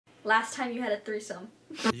Last time you had a threesome.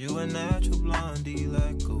 You a natural blondie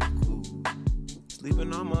like cuckoo,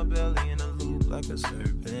 sleeping on my belly in a loop like a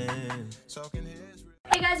serpent. Talking heads.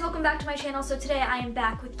 Hey guys, welcome back to my channel. So today I am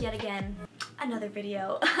back with yet again another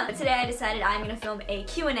video. Today I decided I'm gonna film a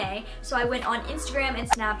Q&A. So I went on Instagram and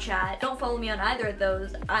Snapchat. Don't follow me on either of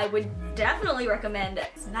those. I would definitely recommend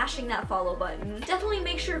smashing that follow button. Definitely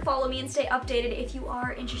make sure to follow me and stay updated if you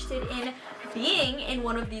are interested in being in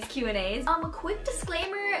one of these Q&As. A quick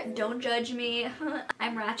disclaimer, don't judge me.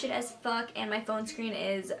 I'm ratchet as fuck and my phone screen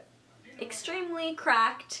is extremely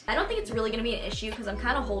cracked. I don't think it's really gonna be an issue because I'm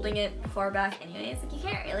kind of holding it far back anyways. Like, you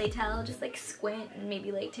can't really tell. Just like squint and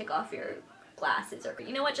maybe like take off your glasses, or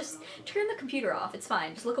you know what, just turn the computer off. It's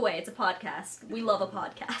fine, just look away. It's a podcast. We love a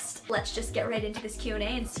podcast. Let's just get right into this Q&A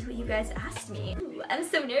and see what you guys asked me. Ooh, I'm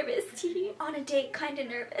so nervous. On a date, kind of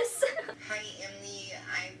nervous. Hi Emily,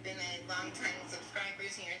 I've been a long-time subscriber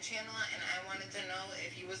to your channel and I wanted to know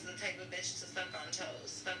if you was the type of bitch to suck on toes,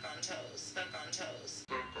 suck on toes, suck on toes,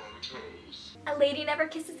 suck on toes. A lady never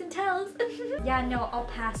kisses and tells. Yeah, no, I'll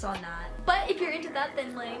pass on that. But if you're into that,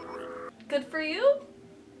 then like, good for you.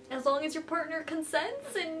 As long as your partner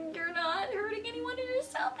consents and you're not hurting anyone or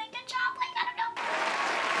yourself, then good job, like, I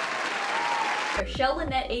don't know. Rochelle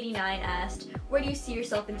Lynette 89 asked, where do you see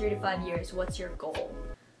yourself in 3 to 5 years? What's your goal?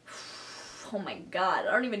 Oh my god,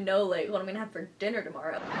 I don't even know like what I'm gonna have for dinner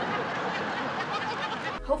tomorrow.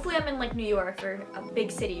 Hopefully I'm in like New York or a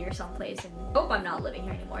big city or someplace, and hope I'm not living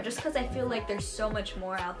here anymore just because I feel like there's so much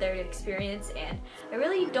more out there to experience and I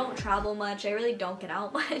really don't travel much. I really don't get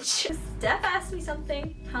out much. Steph asked me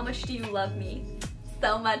something. How much do you love me?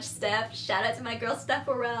 So much, Steph. Shout out to my girl Steph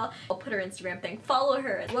Orell. I'll put her Instagram thing. Follow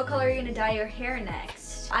her. What color are you gonna dye your hair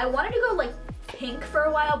next? I wanted to go like pink for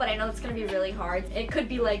a while, but I know it's gonna be really hard. It could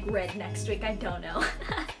be like red next week, I don't know.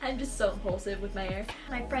 I'm just so impulsive with my hair.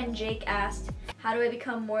 My friend Jake asked, how do I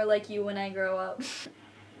become more like you when I grow up?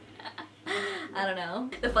 I don't know.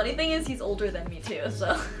 The funny thing is he's older than me too,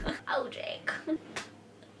 so. Oh, Jake.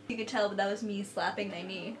 You could tell, but that was me slapping my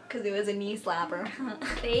knee, because it was a knee slapper.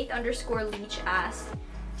 Faith_Leach asked,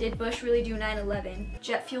 did Bush really do 9/11?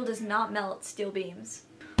 Jet fuel does not melt steel beams.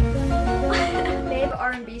 Fave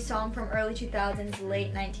R&B song from early 2000s,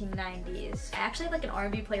 late 1990s. I actually have like an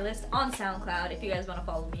R&B playlist on SoundCloud if you guys want to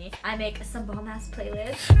follow me. I make some bomb-ass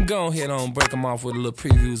playlists. Go ahead on, break them off with a little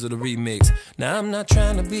previews of the remix. Now I'm not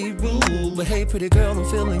trying to be rude, but hey pretty girl, I'm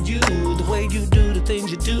feeling you. The way you do the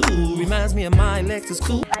things you do reminds me of my Lexus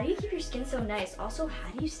Coupe. How do you keep your skin so nice? Also, how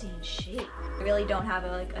do you stay in shape? I really don't have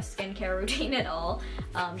a skincare routine at all.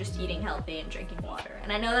 Just eating healthy and drinking water.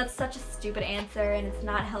 And I know that's such a stupid answer and it's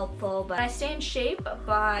not helpful, but I stay in shape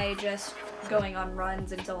by just going on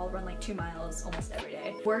runs, and so I'll run like 2 miles almost every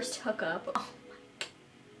day. Worst hookup. Oh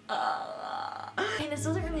my god. I mean, this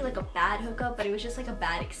wasn't really like a bad hookup, but it was just like a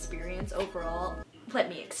bad experience overall. Let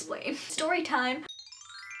me explain. Story time.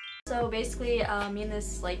 So basically, me and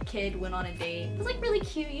this like kid went on a date. It was like really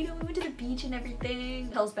cute, you know, we went to the beach and everything.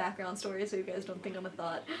 Tells background story so you guys don't think I'm a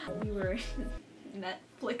thought. We were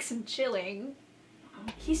Netflix and chilling.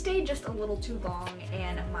 He stayed just a little too long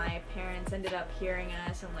and my parents ended up hearing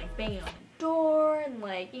us and like banging on the door and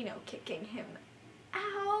like, you know, kicking him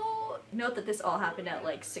out. Note that this all happened at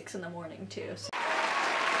like 6 in the morning too. So.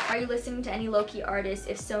 Are you listening to any low-key artists?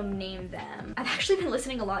 If so, name them. I've actually been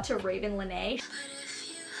listening a lot to Raven Lene.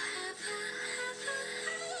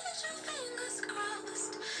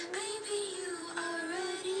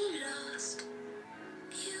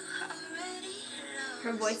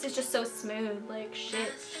 Her voice is just so smooth, like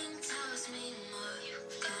shit.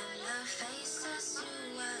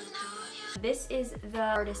 This is the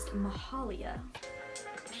artist Mahalia.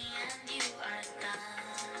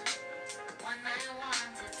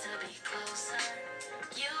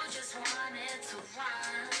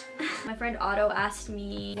 My friend Otto asked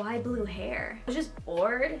me why blue hair. I was just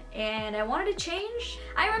bored and I wanted to change.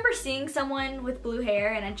 I remember seeing someone with blue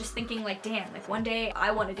hair and I'm just thinking like, damn, like one day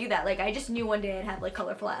I want to do that. Like I just knew one day I'd have like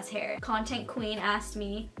colorful ass hair. Content Queen asked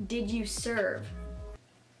me, did you serve?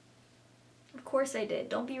 Of course I did.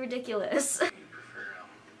 Don't be ridiculous.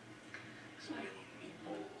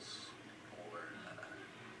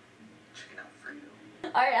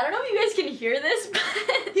 Alright, I don't know if you guys can hear this,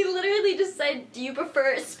 but he literally just said, do you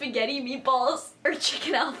prefer spaghetti meatballs or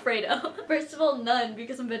chicken Alfredo? First of all, none,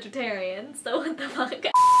 because I'm vegetarian, so what the fuck?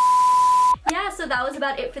 Yeah, so that was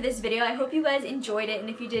about it for this video. I hope you guys enjoyed it, and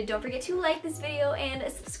if you did, don't forget to like this video and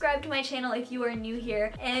subscribe to my channel if you are new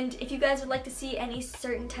here. And if you guys would like to see any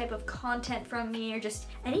certain type of content from me or just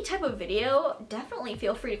any type of video, definitely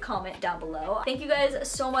feel free to comment down below. Thank you guys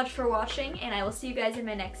so much for watching, and I will see you guys in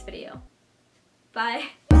my next video. Bye.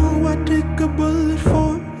 I take a bullet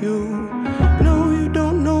for you.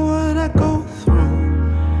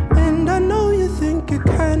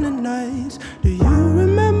 nights. Do you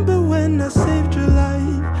remember when I saved your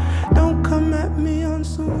life? Don't come at me on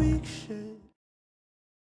some weak shit.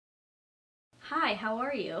 Hi, how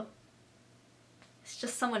are you? It's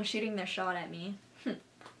just someone shooting their shot at me.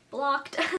 Blocked.